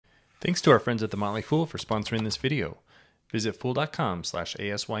Thanks to our friends at The Motley Fool for sponsoring this video. Visit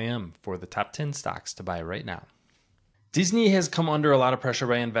fool.com/ASYM for the top 10 stocks to buy right now. Disney has come under a lot of pressure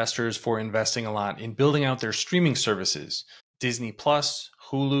by investors for investing a lot in building out their streaming services. Disney Plus,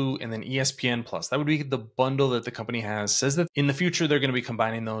 Hulu, and then ESPN Plus. That would be the bundle that the company has. Says that in the future, they're going to be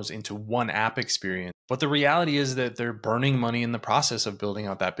combining those into one app experience. But the reality is that they're burning money in the process of building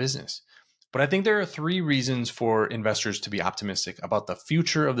out that business. But I think there are three reasons for investors to be optimistic about the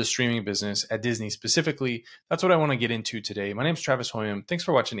future of the streaming business at Disney specifically. That's what I want to get into today. My name is Travis Hoyam. Thanks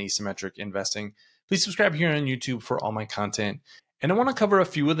for watching Asymmetric Investing. Please subscribe here on YouTube for all my content. And I want to cover a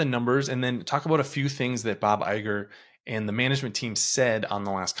few of the numbers and then talk about a few things that Bob Iger and the management team said on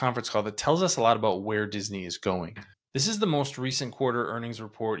the last conference call that tells us a lot about where Disney is going. This is the most recent quarter earnings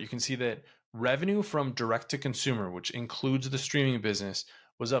report. You can see that revenue from direct to consumer, which includes the streaming business,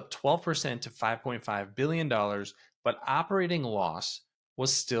 was up 12% to $5.5 billion, but operating loss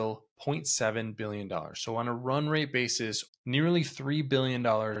was still $0.7 billion. So on a run rate basis, nearly $3 billion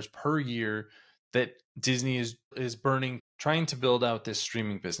per year that Disney is burning trying to build out this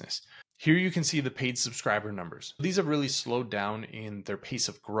streaming business. Here you can see the paid subscriber numbers. These have really slowed down in their pace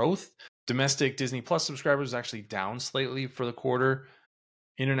of growth. Domestic Disney Plus subscribers actually down slightly for the quarter.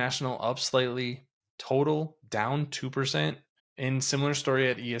 International up slightly. Total down 2%. And similar story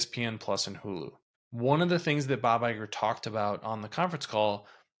at ESPN Plus and Hulu. One of the things that Bob Iger talked about on the conference call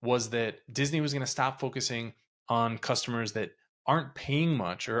was that Disney was going to stop focusing on customers that aren't paying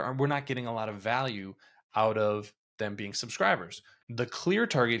much or we're not getting a lot of value out of them being subscribers. The clear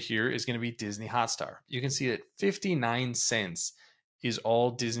target here is going to be Disney Hotstar. You can see that 59 cents is all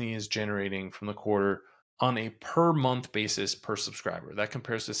Disney is generating from the quarter on a per month basis per subscriber. That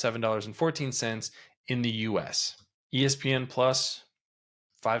compares to $7.14 in the US. ESPN Plus,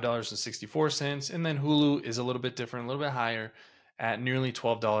 $5.64. And then Hulu is a little bit different, a little bit higher at nearly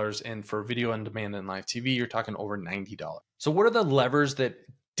 $12. And for video on demand and live TV, you're talking over $90. So what are the levers that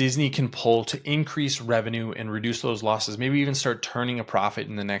Disney can pull to increase revenue and reduce those losses, maybe even start turning a profit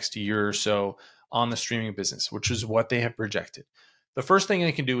in the next year or so on the streaming business, which is what they have projected? The first thing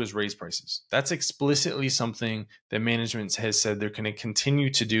they can do is raise prices. That's explicitly something that management has said they're going to continue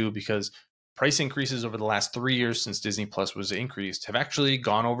to do because price increases over the last 3 years since Disney Plus was increased have actually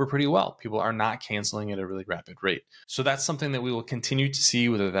gone over pretty well. People are not canceling at a really rapid rate. So that's something that we will continue to see,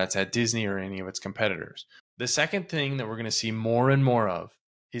 whether that's at Disney or any of its competitors. The second thing that we're going to see more and more of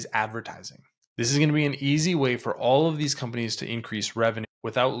is advertising. This is going to be an easy way for all of these companies to increase revenue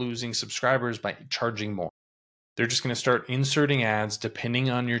without losing subscribers by charging more. They're just going to start inserting ads depending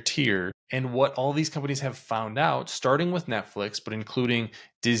on your tier. And what all these companies have found out, starting with Netflix, but including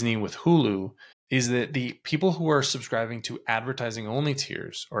Disney with Hulu, is that the people who are subscribing to advertising only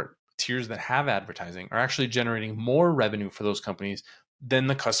tiers or tiers that have advertising are actually generating more revenue for those companies than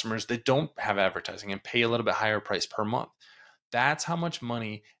the customers that don't have advertising and pay a little bit higher price per month. That's how much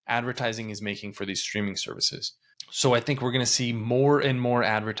money advertising is making for these streaming services. So I think we're going to see more and more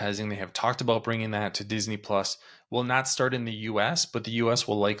advertising. They have talked about bringing that to Disney Plus. Will not start in the US, but the US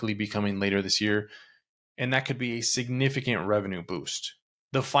will likely be coming later this year. And that could be a significant revenue boost.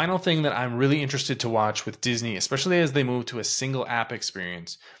 The final thing that I'm really interested to watch with Disney, especially as they move to a single app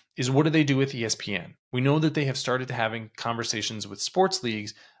experience, is what do they do with ESPN? We know that they have started having conversations with sports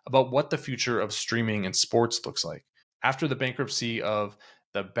leagues about what the future of streaming and sports looks like. After the bankruptcy of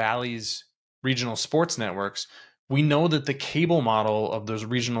the Bally's regional sports networks, we know that the cable model of those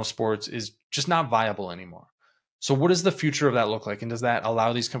regional sports is just not viable anymore. So what does the future of that look like? And does that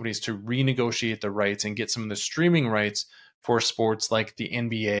allow these companies to renegotiate the rights and get some of the streaming rights for sports like the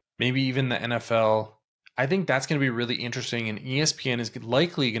NBA, maybe even the NFL? I think that's going to be really interesting, and ESPN is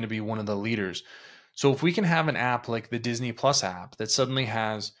likely going to be one of the leaders. So if we can have an app like the Disney Plus app that suddenly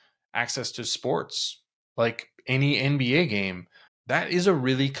has access to sports, like any NBA game, that is a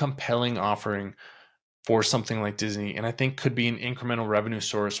really compelling offering for something like Disney, and I think could be an incremental revenue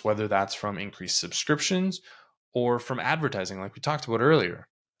source, whether that's from increased subscriptions or from advertising like we talked about earlier.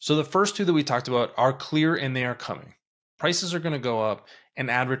 So the first two that we talked about are clear and they are coming. Prices are going to go up and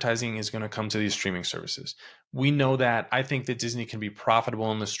advertising is going to come to these streaming services. We know that. I think that Disney can be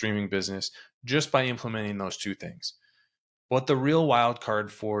profitable in the streaming business just by implementing those two things. But the real wild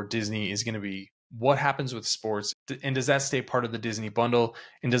card for Disney is going to be what happens with sports, and does that stay part of the Disney bundle,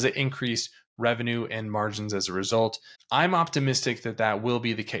 and does it increase revenue and margins as a result? I'm optimistic that that will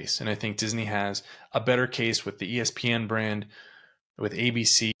be the case, and I think Disney has a better case with the ESPN brand, with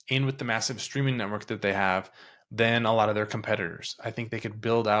ABC, and with the massive streaming network that they have than a lot of their competitors. I think they could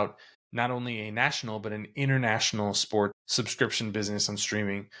build out not only a national but an international sport subscription business on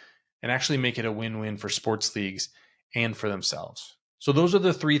streaming and actually make it a win-win for sports leagues and for themselves. So those are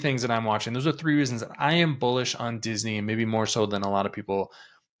the three things that I'm watching. Those are three reasons that I am bullish on Disney, and maybe more so than a lot of people.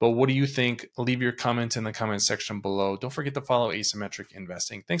 But what do you think? Leave your comment in the comment section below. Don't forget to follow Asymmetric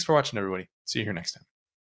Investing. Thanks for watching, everybody. See you here next time.